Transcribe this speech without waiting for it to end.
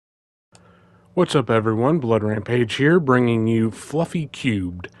What's up everyone, Blood Rampage here, bringing you Fluffy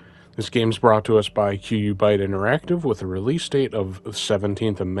Cubed. This game's brought to us by ktten Interactive with a release date of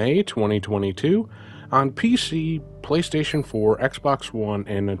 17th of May 2022 on PC, PlayStation 4, Xbox One,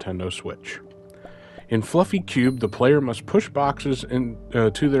 and Nintendo Switch. In Fluffy Cube, the player must push boxes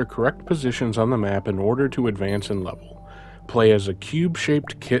to their correct positions on the map in order to advance in level. Play as a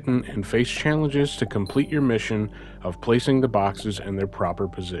cube-shaped kitten and face challenges to complete your mission of placing the boxes in their proper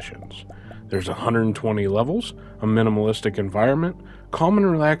positions. There's 120 levels, a minimalistic environment, calm and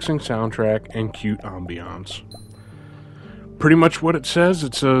relaxing soundtrack, and cute ambiance. Pretty much what it says.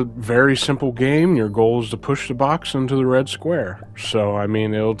 It's a very simple game. Your goal is to push the box into the red square. So,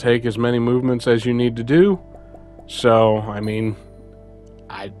 it'll take as many movements as you need to do. So,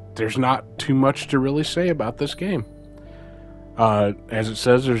 there's not too much to really say about this game. As it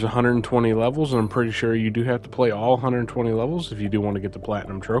says, there's 120 levels, and I'm pretty sure you do have to play all 120 levels if you do want to get the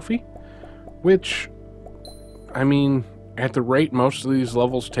Platinum Trophy. Which, at the rate most of these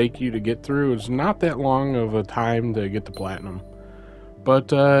levels take you to get through, it's not that long of a time to get the Platinum.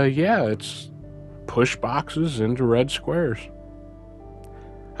 But, yeah, it's push boxes into red squares.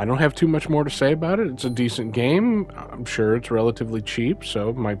 I don't have too much more to say about it. It's a decent game. I'm sure it's relatively cheap, so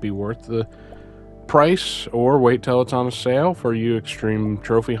it might be worth the price, or wait till it's on a sale for you extreme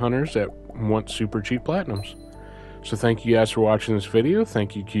trophy hunters that want super cheap Platinums. So thank you guys for watching this video,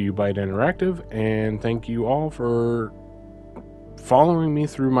 thank you ktten Interactive, and thank you all for following me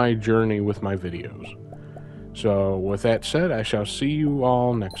through my journey with my videos. So with that said, I shall see you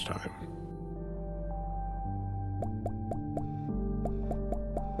all next time.